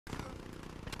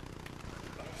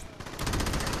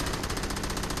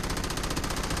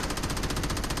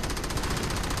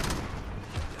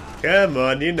Come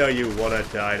on, you know you want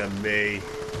to die to me.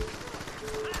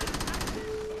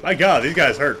 My god, these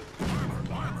guys hurt.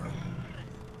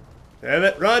 Damn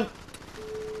it, run!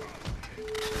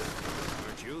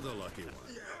 Aren't you the lucky one?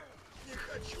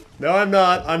 No, I'm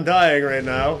not. I'm dying right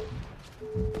now.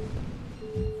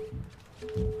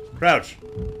 Crouch.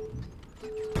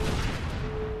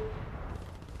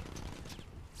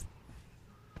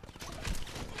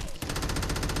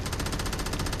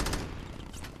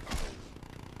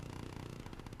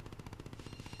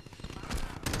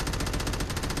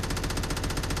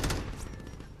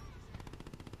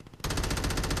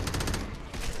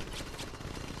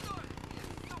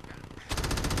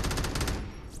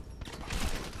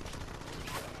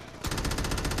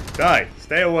 Die.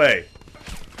 Stay away.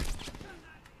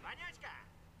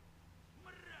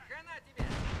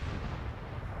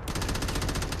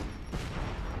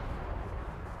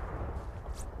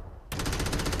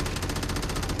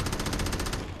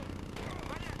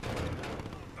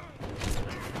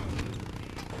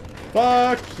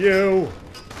 Fuck you.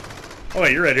 Oh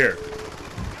wait, you're right here.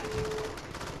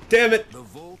 Damn it. The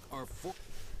Volk are full.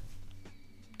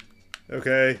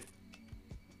 Okay.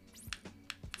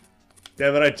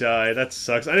 Damn it, I died. That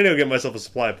sucks. I need to go get myself a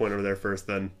supply point over there first,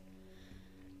 then.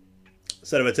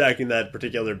 Instead of attacking that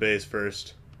particular base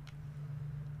first.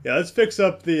 Yeah, let's fix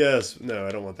up the, no,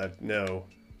 I don't want that. No.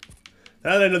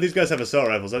 Now that I know these guys have assault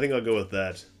rifles, I think I'll go with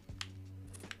that.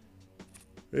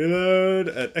 Reload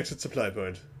at exit supply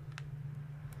point.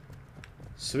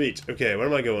 Sweet. Okay, where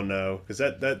am I going now? Because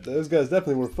those guys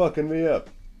definitely were fucking me up.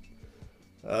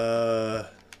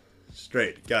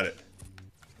 Straight. Got it.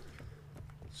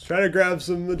 Let's try to grab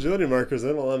some agility markers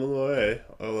then while I'm on my way.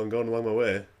 Oh, I'm going along my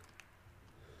way.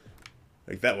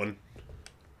 Like that one.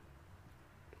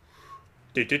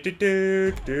 Do do do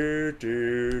do do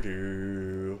do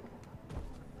do.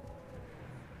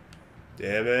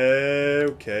 Damn it.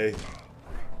 Okay.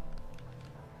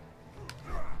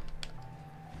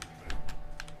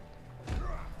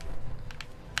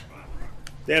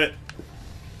 Damn it.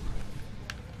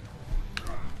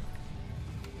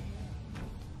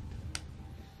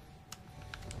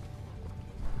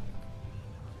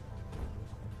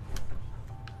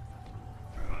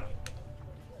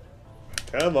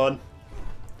 Come on.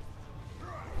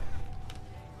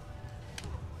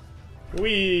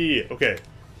 Whee! Okay.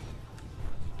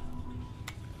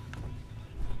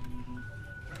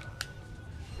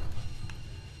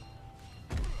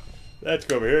 Let's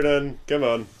go over here then. Come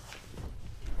on.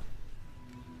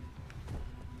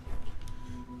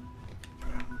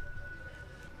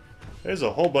 There's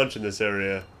a whole bunch in this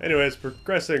area. Anyways,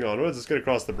 progressing onwards, let's get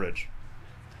across the bridge.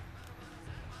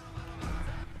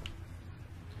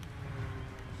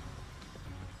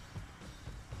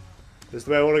 This is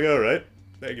the way I want to go, right?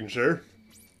 Making sure.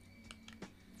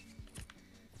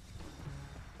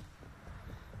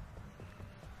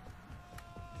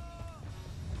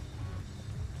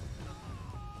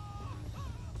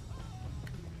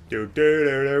 Do do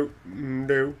do do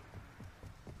do.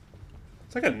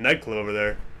 It's like a nightclub over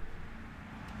there.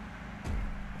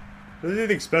 There's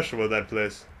anything special about that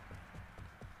place.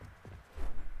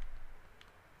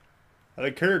 I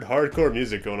like heard hardcore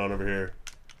music going on over here.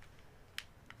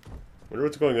 Wonder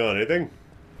what's going on. Anything?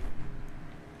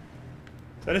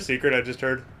 Is that a secret I just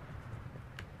heard?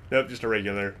 Nope, just a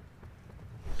regular.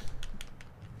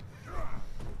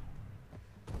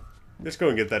 Let's go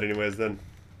and get that anyways then.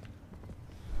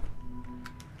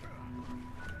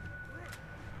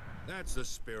 That's the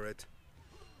spirit.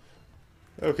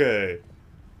 Okay.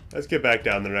 Let's get back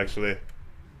down there actually.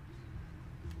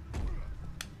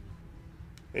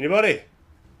 Anybody?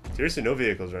 Seriously, no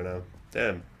vehicles right now.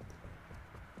 Damn.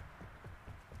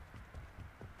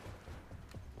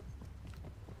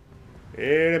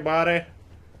 Anybody?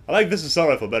 I like this assault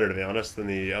rifle better, to be honest, than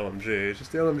the LMG. It's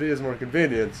just the LMG is more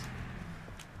convenient.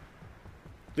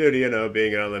 Due to, you know,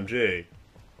 being an LMG.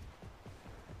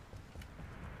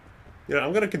 You know,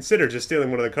 I'm gonna consider just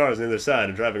stealing one of the cars on the other side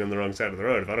and driving on the wrong side of the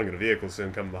road if I don't get a vehicle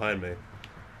soon coming behind me.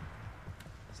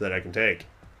 So that I can take.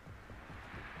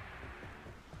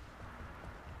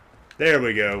 There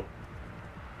we go.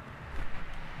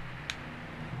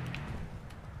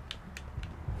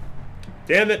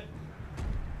 Damn it!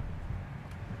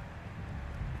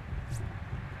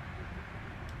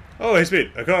 Oh, hey,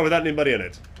 sweet. A car without anybody in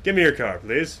it. Give me your car,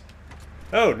 please.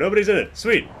 Oh, nobody's in it.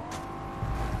 Sweet.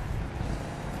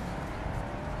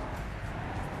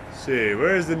 Let's see,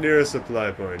 where's the nearest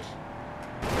supply point?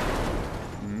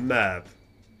 Map.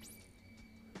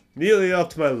 Immediately off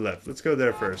to my left. Let's go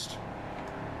there first.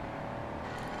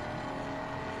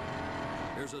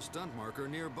 There's a stunt marker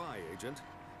nearby, Agent.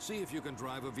 See if you can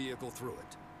drive a vehicle through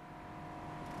it.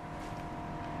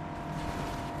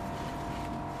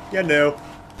 Yeah, no.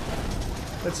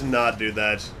 Let's not do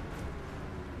that.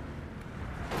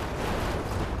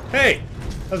 Hey!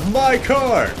 That's my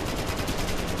car!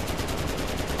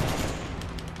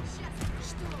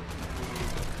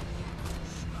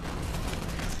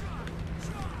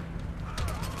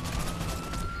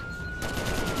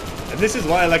 And this is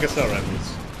why I like assault rifles.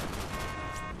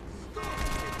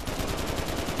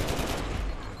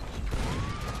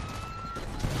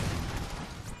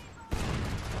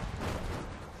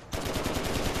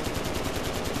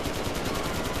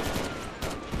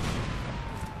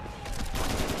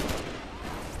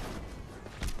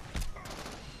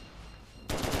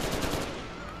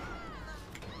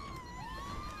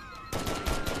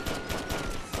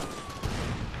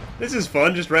 This is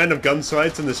fun, just random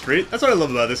gunfights in the street. That's what I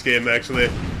love about this game, actually. I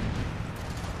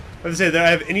have to say, that I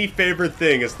have any favorite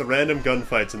thing, it's the random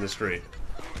gunfights in the street.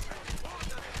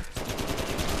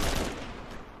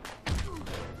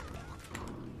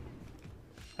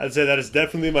 I'd say that is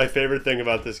definitely my favorite thing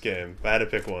about this game, if I had to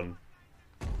pick one.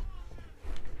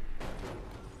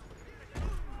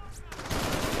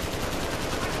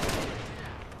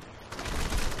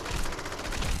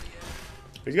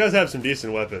 These guys have some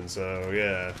decent weapons, so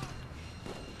yeah.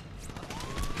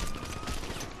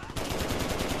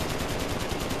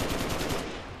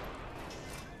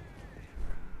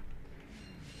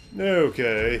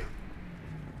 Okay.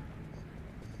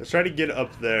 Let's try to get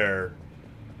up there.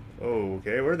 Oh,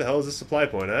 okay. Where the hell is the supply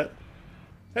point at?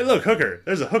 Hey, look, hooker.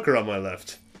 There's a hooker on my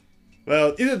left.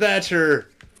 Well, either that or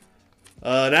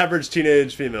an average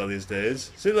teenage female these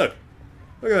days. See, look.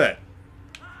 Look at that.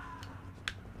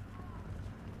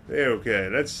 Okay,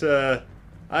 that's,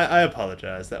 I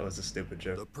apologize. That was a stupid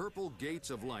joke. The purple gates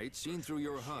of light seen through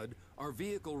your HUD are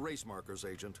vehicle race markers,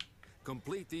 Agent.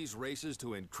 Complete these races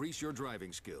to increase your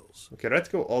driving skills. Okay, do I have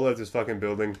to go all out this fucking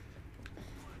building?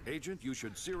 Agent, you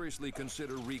should seriously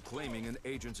consider reclaiming an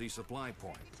agency supply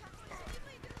point.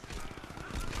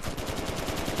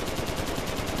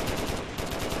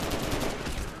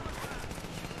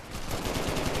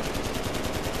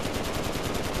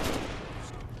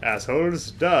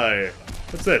 Assholes, die.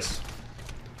 What's this?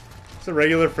 It's a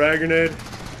regular frag grenade.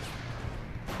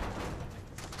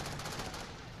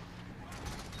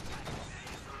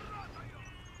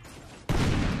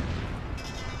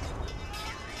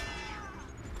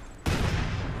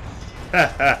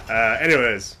 Ha ha ha.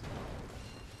 Anyways.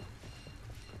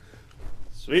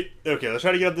 Sweet. Okay, let's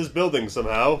try to get up this building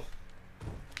somehow.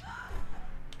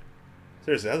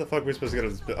 Seriously, how the fuck are we supposed to get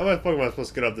up this building? How the fuck am I supposed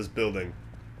to get up this building?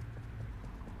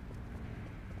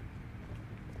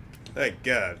 Thank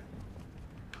God.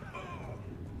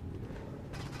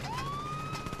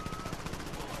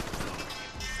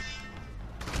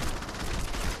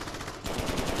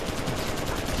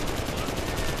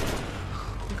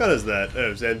 What gun is that?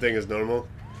 Oh, same thing as normal.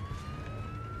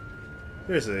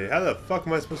 Seriously, how the fuck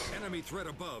am I supposed to... Enemy threat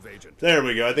above, Agent. There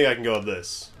we go, I think I can go up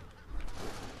this.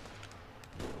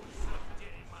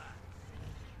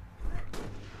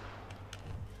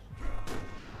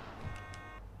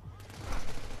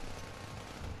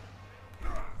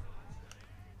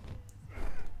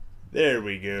 There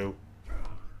we go.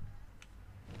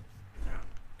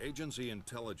 Agency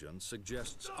intelligence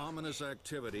suggests ominous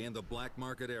activity in the black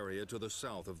market area to the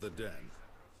south of the den.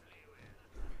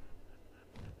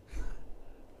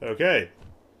 Okay.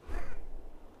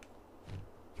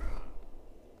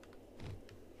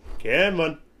 Come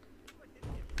on.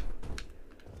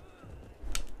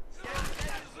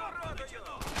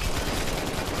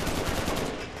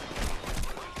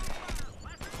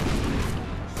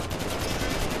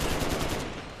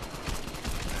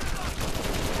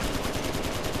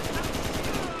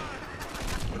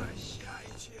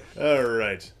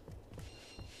 Alright.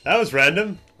 That was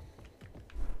random.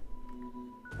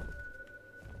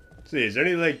 See, is there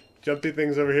any, like, jumpy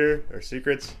things over here? Or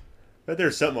secrets? I bet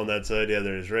there's something on that side. Yeah,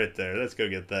 there is right there. Let's go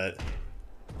get that.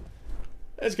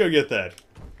 Let's go get that.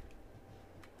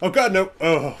 Oh god, no!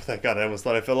 Oh, thank god, I almost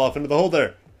thought I fell off into the hole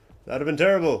there. That would have been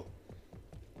terrible.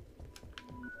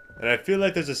 And I feel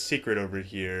like there's a secret over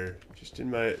here. Just in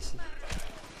my...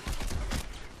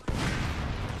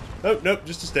 Oh, nope,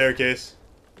 just a staircase.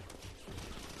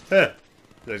 Huh.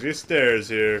 There's these stairs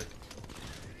here.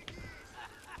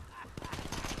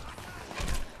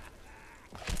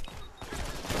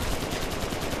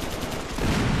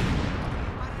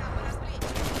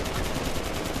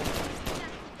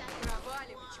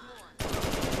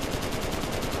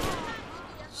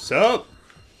 So,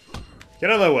 get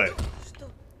out of my way.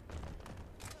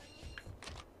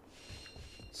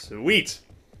 Sweet.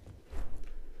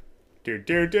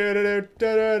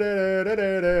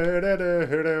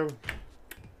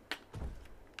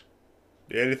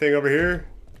 Anything over here?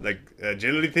 Like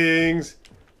agility things?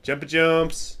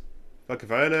 Jumps? Fuck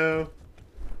if I know.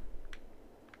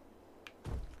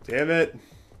 Damn it.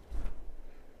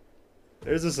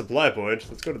 There's a supply point.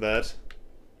 Let's go to that.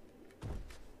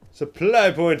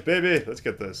 Supply point, baby! Let's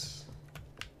get this.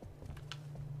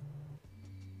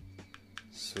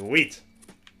 Sweet.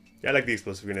 Yeah, I like the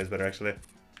explosive grenades better, actually.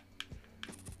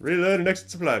 Reload next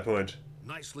supply point.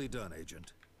 Nicely done,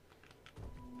 Agent.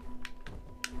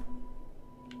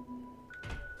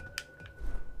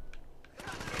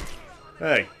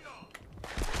 Hey.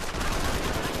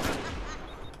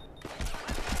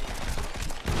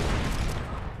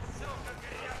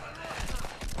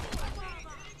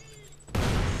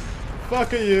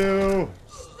 Fuck you!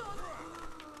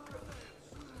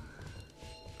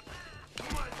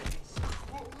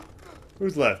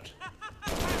 Who's left?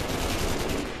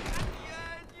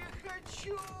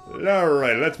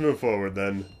 Alright, let's move forward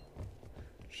then.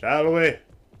 Shall we? Wait,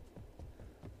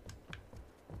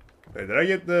 did I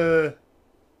get the...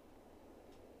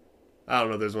 I don't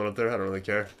know if there's one up there. I don't really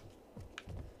care.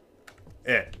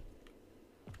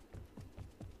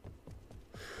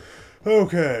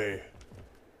 Okay.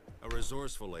 A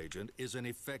resourceful agent is an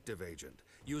effective agent.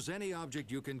 Use any object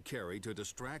you can carry to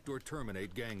distract or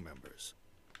terminate gang members.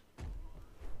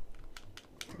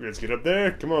 Let's get up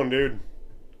there. Come on, dude.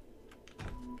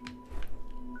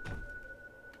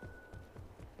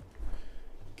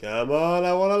 Come on,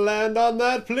 I want to land on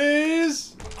that,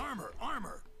 please. Armor!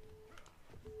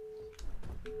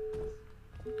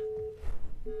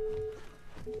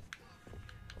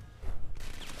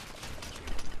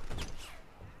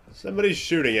 Somebody's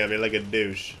shooting at me like a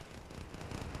douche.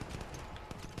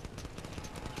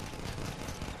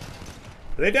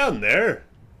 Are they down there?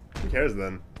 Who cares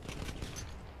then?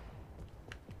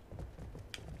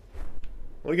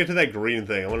 I want to get to that green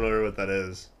thing. I want to know what that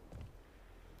is.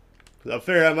 I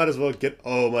figure I might as well get...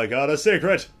 Oh my god, a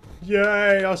secret!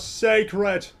 Yay, a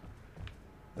secret!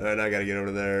 Alright, now I gotta get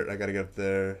over there. I gotta get up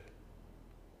there.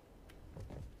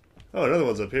 Oh, another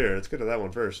one's up here. Let's get to that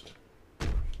one first.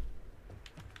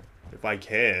 If I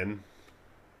can.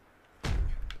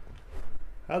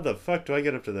 How the fuck do I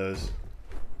get up to those?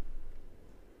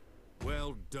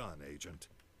 Well done, Agent.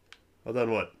 Well done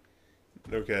what?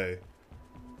 Okay.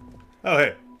 Oh,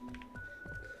 hey.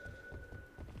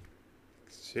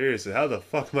 Seriously, how the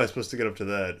fuck am I supposed to get up to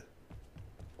that?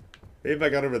 Maybe if I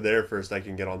got over there first, I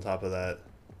can get on top of that.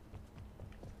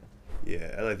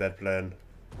 Yeah, I like that plan.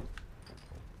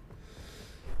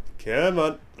 Come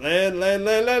on.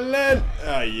 Land.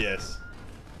 Ah, yes.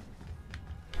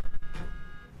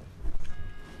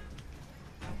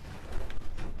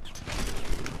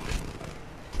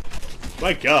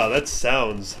 My god, that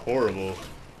sounds horrible.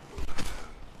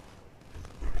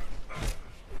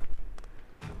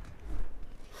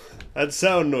 That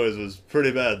sound noise was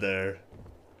pretty bad there.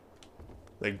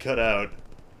 Like, cut out.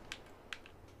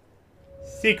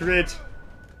 Secret!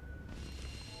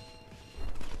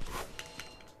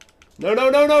 No!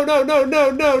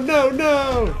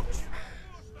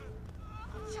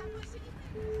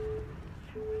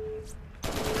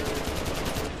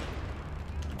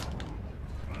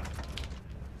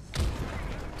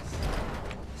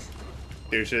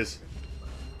 Douches.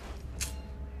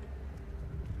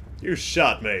 You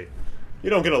shot me. You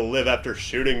don't get to live after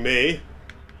shooting me.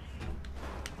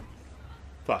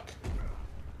 Fuck.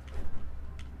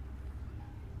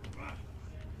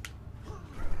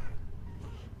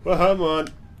 Well, come on.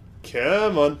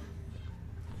 Come on.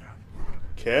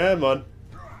 Come on.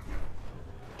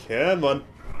 Come on.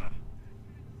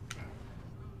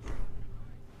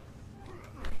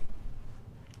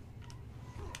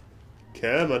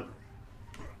 Come on.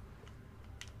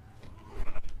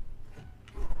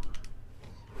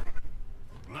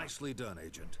 Nicely done,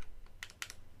 Agent.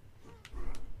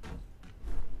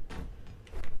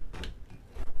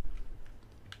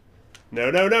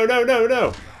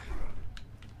 No.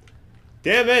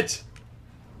 Damn it!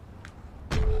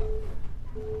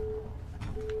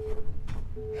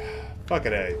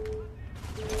 Fucking A.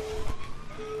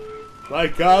 My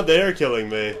god, they are killing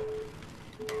me.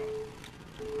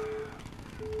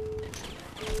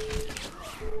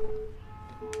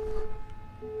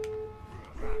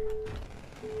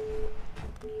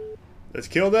 Let's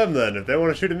kill them then, if they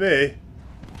want to shoot at me.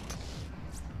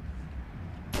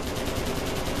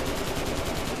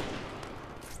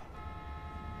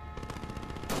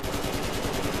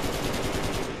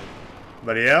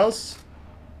 Anybody else?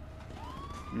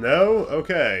 No?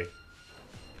 Okay.